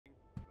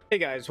Hey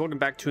guys, welcome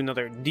back to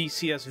another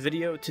DCS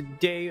video.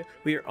 Today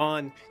we are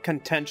on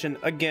Contention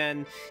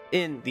again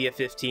in the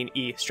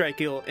F15E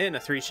Strike Eel in a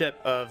 3-ship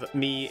of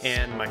me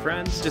and my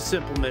friends. Just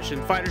simple mission,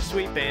 fighter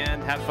sweep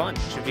and have fun.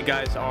 If you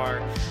guys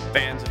are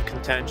fans of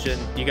Contention,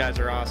 you guys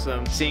are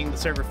awesome. Seeing the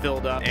server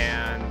filled up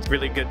and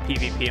really good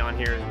PvP on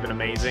here has been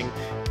amazing.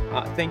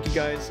 Thank you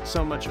guys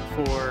so much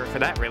for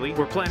that, really.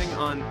 We're planning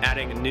on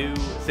adding new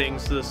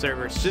things to the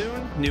server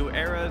soon. New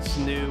eras,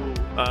 new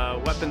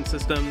weapon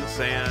systems,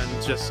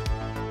 and just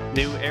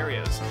new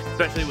areas,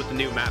 especially with the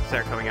new maps that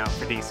are coming out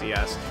for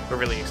DCS. We're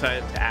really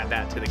excited to add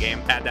that to the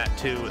game, add that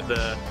to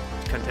the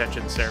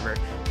Contention server.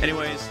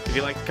 Anyways, if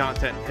you like the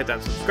content, hit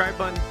that subscribe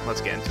button. Let's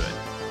get into it.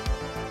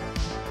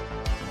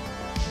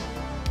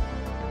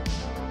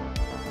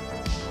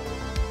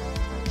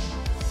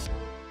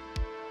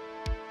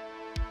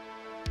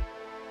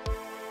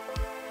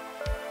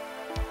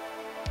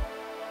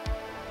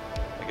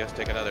 I guess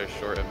take another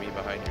short of me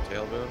behind your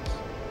tail booms.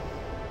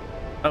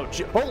 Oh,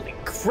 holy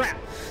crap!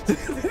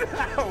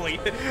 Holy,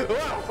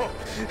 whoa!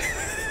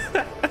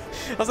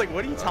 I was like,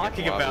 what are you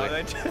talking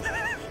about?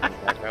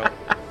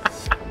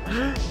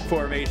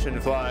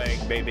 Formation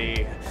flying,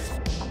 baby.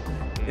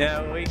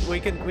 Yeah, we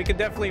can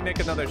definitely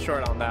make another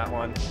short on that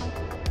one.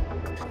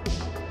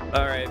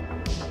 All right.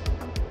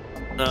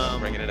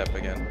 Bringing it up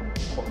again.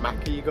 What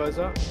Mac are you guys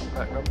at?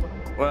 That number?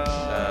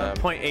 Well,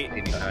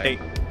 0.8.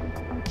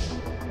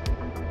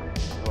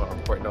 Well,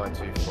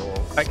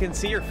 0.924. I can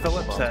see your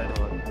Phillips head.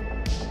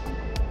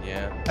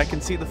 Yeah. I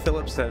can see the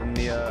Phillips head in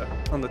the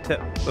on the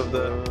tip of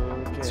the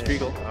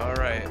Striegel. All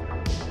right.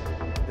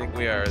 I think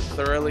we are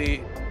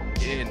thoroughly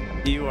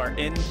in. You are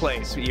in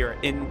place. You are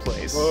in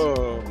place.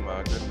 Oh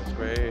my goodness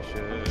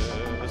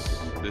gracious!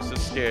 This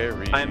is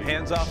scary. I'm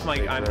hands off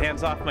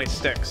my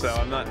stick, so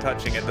I'm not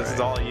touching it. This is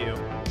all you.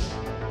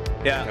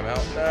 Yeah. Come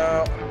out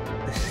now.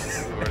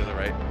 Over to the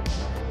right.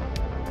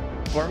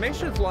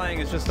 Formation flying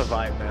is just a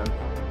vibe, man.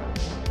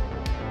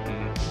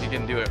 You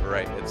can do it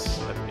right. It's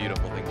a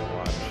beautiful thing to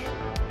watch.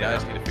 Yeah, I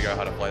just need to figure out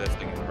how to fly this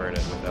thing and burn it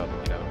without,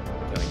 killing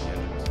the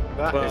engines.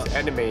 That is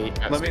enemy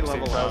at let me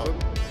level out.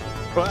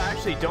 16,000. Well,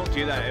 actually, don't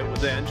do that.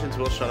 The engines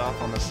will shut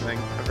off on this thing.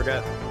 I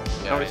forget.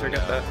 Yeah, I always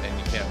forget that. And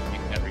you can't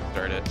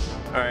restart it.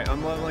 All right,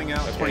 I'm leveling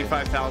out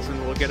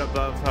 25,000. We'll get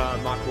above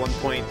Mach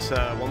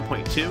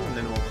 1.2, and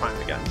then we'll climb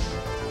again.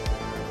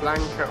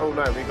 Blanca, oh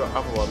no, we got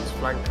other ones.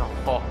 Blanca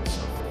Hot,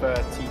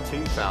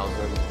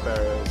 32,000,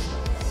 whereas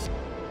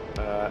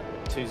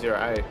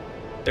 208.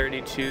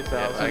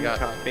 32,000 I got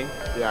copy. Yeah,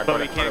 I got but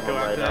we it can't go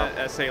on after radar.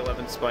 that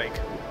SA-11 spike.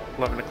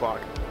 11 o'clock.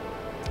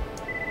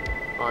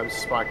 I'm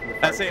spiking the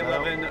flank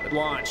SA-11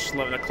 launch.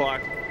 11 o'clock.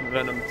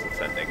 Venom's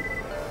defending.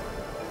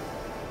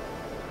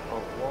 Oh,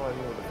 why are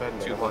you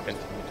defending? Two more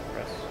continue to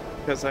press.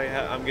 Because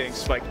I'm getting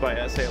spiked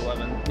by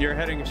SA-11. You're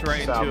heading right So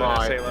into am an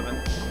I.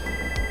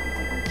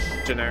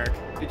 SA-11. Generic.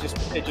 It just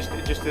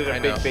did a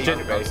big beat to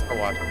me. I'm still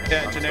watching.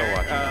 Yeah, I'm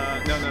generic. still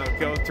watching. No,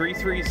 go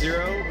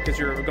 330 because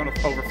you're going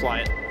to overfly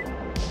it.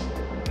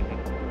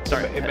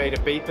 Sorry, It made a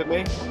beep at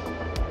me.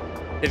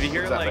 if you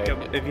hear What's that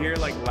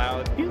like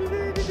loud,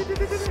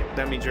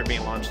 that means you're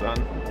being launched on.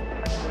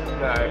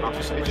 No,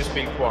 it just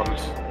beeped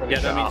once. Yeah,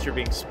 that means you're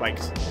being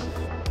spiked.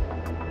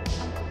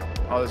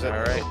 Oh, there's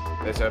a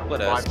Split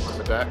vibe us. on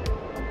the deck.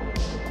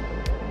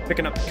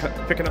 Picking up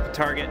a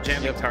target,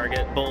 jamming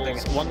target.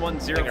 Bulls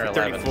 110 for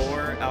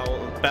 34,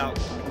 about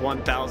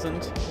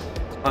 1,000.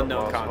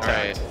 Unknown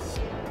contact. Alright.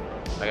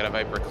 I got a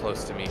Viper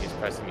close to me. He's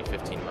pressing me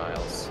 15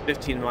 miles.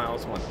 15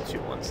 miles,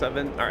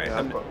 1217. All right, Yeah,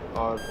 I'm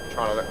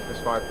trying to look for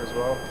this Viper as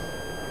well.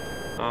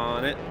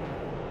 on it.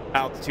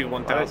 Altitude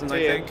 1,000, I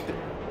think.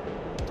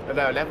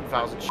 No,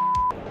 11,000.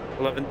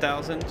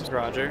 11,000.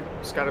 Roger.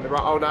 Scanning the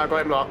right. Oh no, I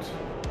got him locked.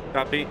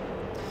 Copy.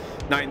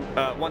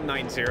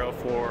 190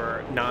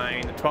 for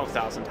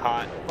 12,000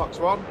 hot. Fox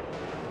 1.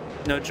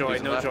 No joy,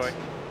 Who's no left? joy.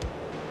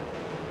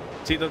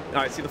 See the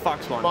see the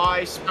Fox one.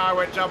 My sparrow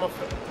went jump off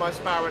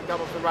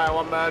the rail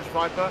on merge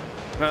Viper.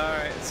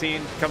 Alright,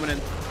 scene coming in.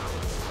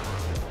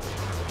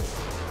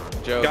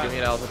 Joe, give me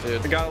an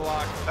altitude. We got a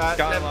lock.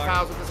 Got a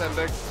lock. 11,000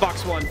 descending.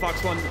 Fox 1.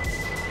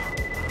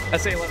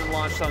 SA-11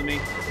 launched on me.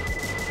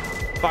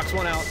 Fox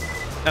 1 out.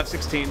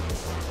 F-16.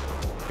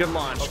 Good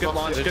launch, good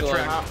launch, good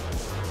track.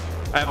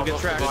 I have a good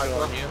track.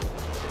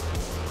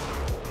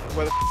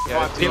 Where the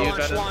He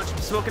launched.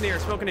 Smoke in the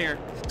air.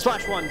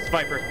 Splash 1,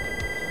 Viper.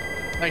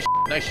 Nice.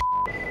 Nice.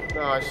 Hit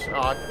Go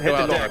the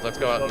out deck. north. Let's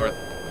go out north.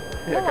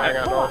 Yeah, going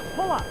out north.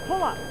 Pull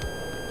up.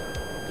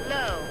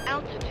 Low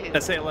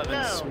altitude.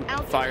 SA-11's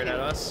fired at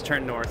us.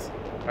 Turn north.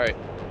 All right.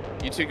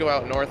 You two go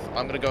out north.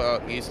 I'm gonna go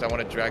out east. I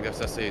want to drag this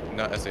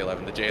not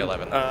SA-11, the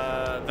J-11.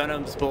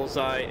 Venom's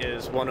bullseye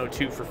is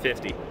 102 for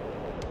 50.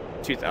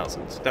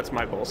 2,000. That's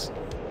my bulls.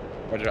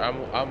 Roger. I'm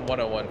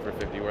 101 for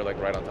 50. We're like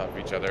right on top of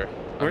each other.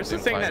 Where's the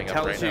thing that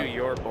tells you right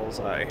your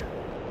bullseye?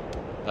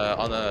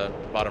 on the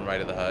bottom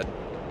right of the HUD.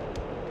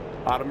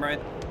 Bottom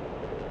right?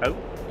 Oh,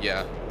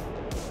 Yeah.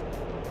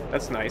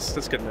 that's nice.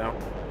 That's good to know.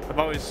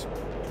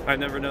 I've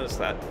never noticed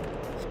that.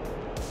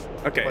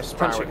 Okay, My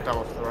sparrow punching. went down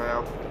off the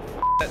rail.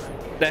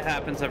 That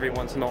happens every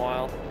once in a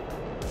while.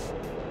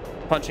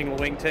 Punching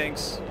the wing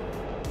tanks.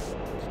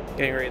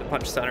 Getting ready to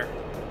punch center.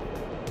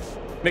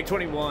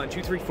 MiG-21,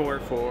 234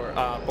 for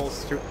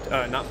Bulls,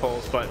 not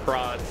Bulls, but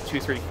Broad,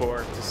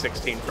 234 to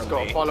 16 from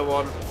got me. follow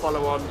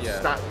on,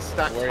 Yeah.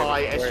 stack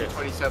high,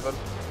 SU-27.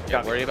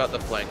 Yeah, worry about the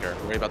flanker.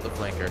 Worry about the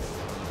flanker.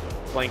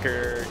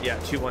 Flanker, yeah,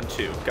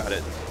 212, got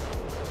it.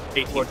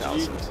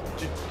 18,000.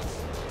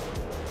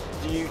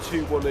 Do you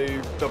two want to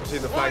double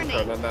team the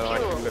flanker and then I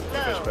can look for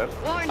the fish bed?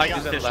 I got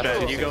Use fish that bed.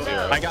 left You go.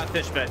 zero. I got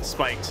fish bed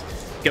spiked.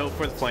 Go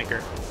for the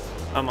flanker.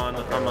 I'm on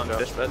roger.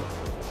 fish bed.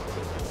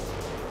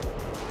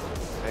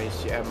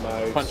 ACM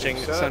mode. Punching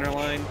center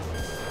line.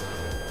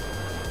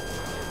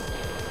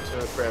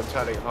 203, I'm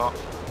turning hot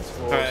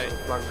towards Alright. the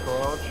flank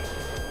barrage.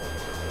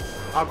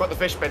 I've got the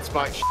fish bed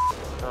spiked.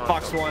 Oh,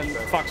 Fox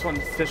 1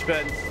 fish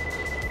bed.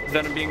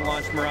 Venom being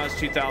launched. Mirage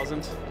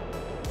 2000.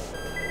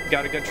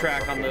 Got a good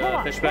track on the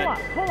fish bed.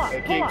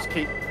 It keeps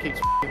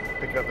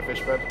picking up the fish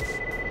bed.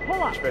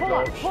 Fish bed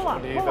launched.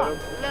 On you, Venom.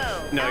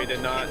 Low. No, he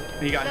did not.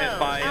 He got hit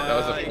by. That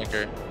was a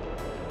flanker.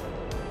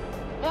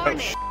 Warning.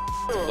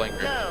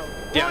 Flanker. Low.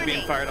 Yeah, I'm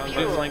being fired on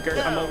by the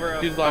flanker. I'm over.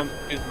 Who's locked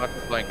the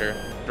flanker?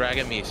 Drag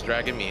him east.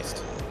 Drag him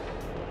east.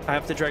 I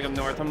have to drag him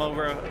north. I'm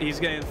over. He's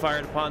getting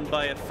fired upon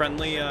by a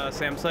friendly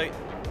SAM site.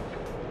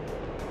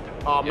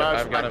 Oh, Yep, merge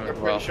I've got him flanker, as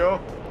well. pretty sure.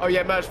 Oh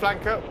yeah, merge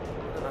flanker.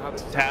 I don't know how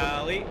this is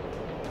happening. Tally.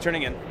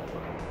 Turning in.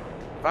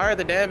 Fire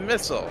the damn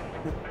missile.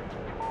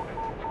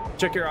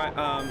 Check your eye.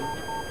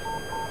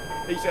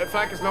 He said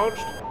flanker's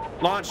launched.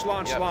 Launch.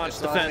 Yep, Launch. it's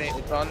Defend. on me.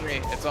 It's on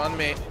me. It's on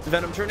me.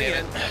 Venom turning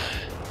Damn in. it.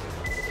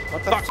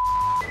 What the Fox.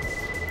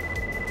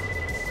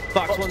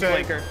 Fox Fox 1 two.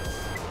 flanker.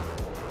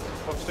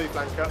 Fox 2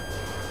 flanker.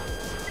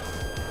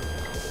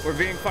 We're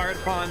being fired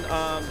upon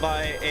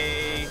by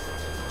a.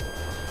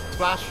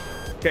 Splash.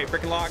 Okay,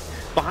 brick and lock.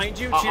 Behind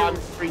you,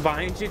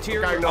 behind you to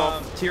your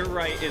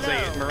right is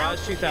a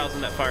Mirage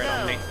 2000 that fired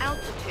on me.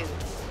 Altitude.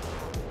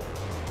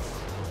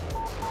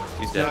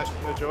 He's dead.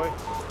 No joy.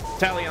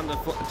 Tally on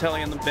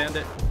the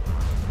bandit.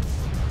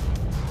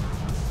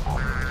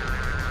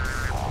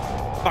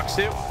 Fox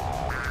 2.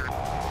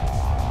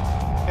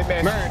 It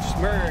missed.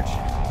 Merge.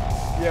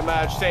 Yeah,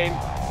 merge. Seen.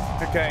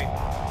 Okay.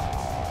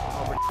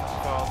 Oh, we're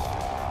fast.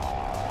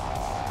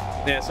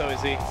 Yeah, so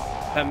is he.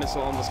 That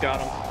missile almost got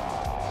him.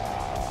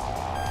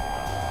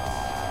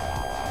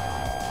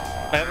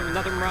 I have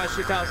another Mirage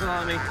 2000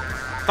 on me.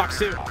 Fox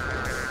 2.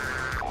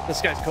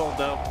 This guy's cold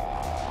though.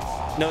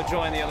 No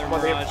joy in the other I'm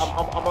on the, Mirage.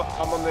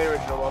 I'm on the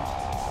original one.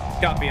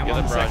 Copy, I'm The on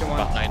other the Mirage second is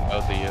one. behind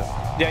both of you.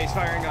 Yeah, he's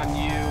firing on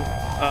you.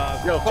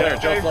 Joe Flare.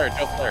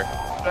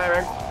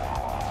 Flaring.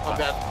 I'm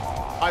dead.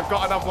 I've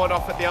got another one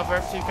off at the other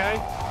M2K.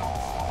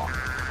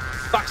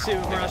 Fox 2,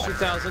 Mirage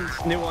 2000,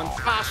 new one.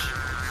 Splash.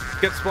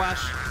 Good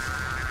splash.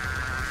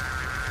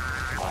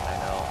 Come on, I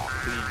know.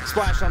 Please.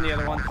 Splash on the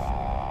other one.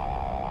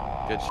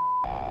 Good.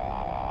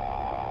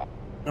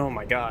 Oh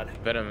my god.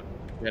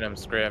 Venom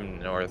scram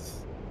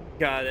north.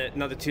 Got it.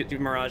 Another two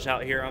Mirage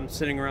out here. I'm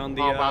sitting around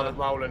the. Oh, wow, the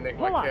Roland nicked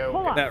my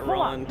kill. That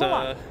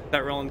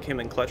Roland came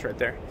in clutch right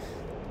there.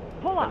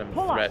 Venom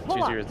threat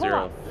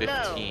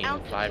 20015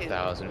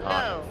 5000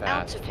 hot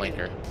fast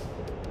flanker.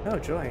 Oh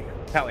joy.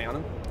 Tally on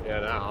him.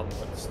 Yeah, no,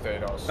 I'm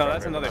staying on. Oh,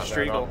 that's another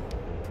Striegel.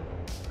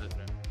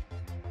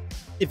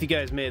 If you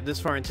guys made it this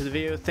far into the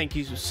video, thank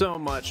you so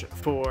much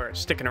for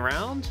sticking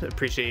around.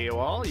 Appreciate you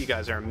all. You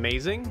guys are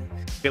amazing.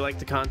 If you like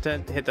the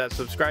content, hit that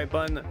subscribe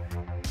button,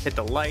 hit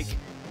the like,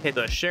 hit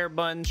the share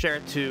button, share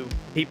it to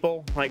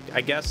people. Like,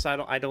 I guess I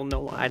don't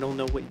know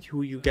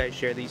who you guys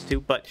share these to,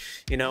 but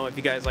you know, if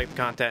you guys like the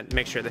content,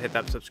 make sure to hit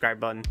that subscribe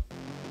button.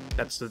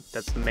 That's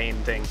the main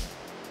thing.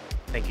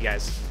 Thank you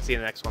guys. See you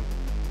in the next one.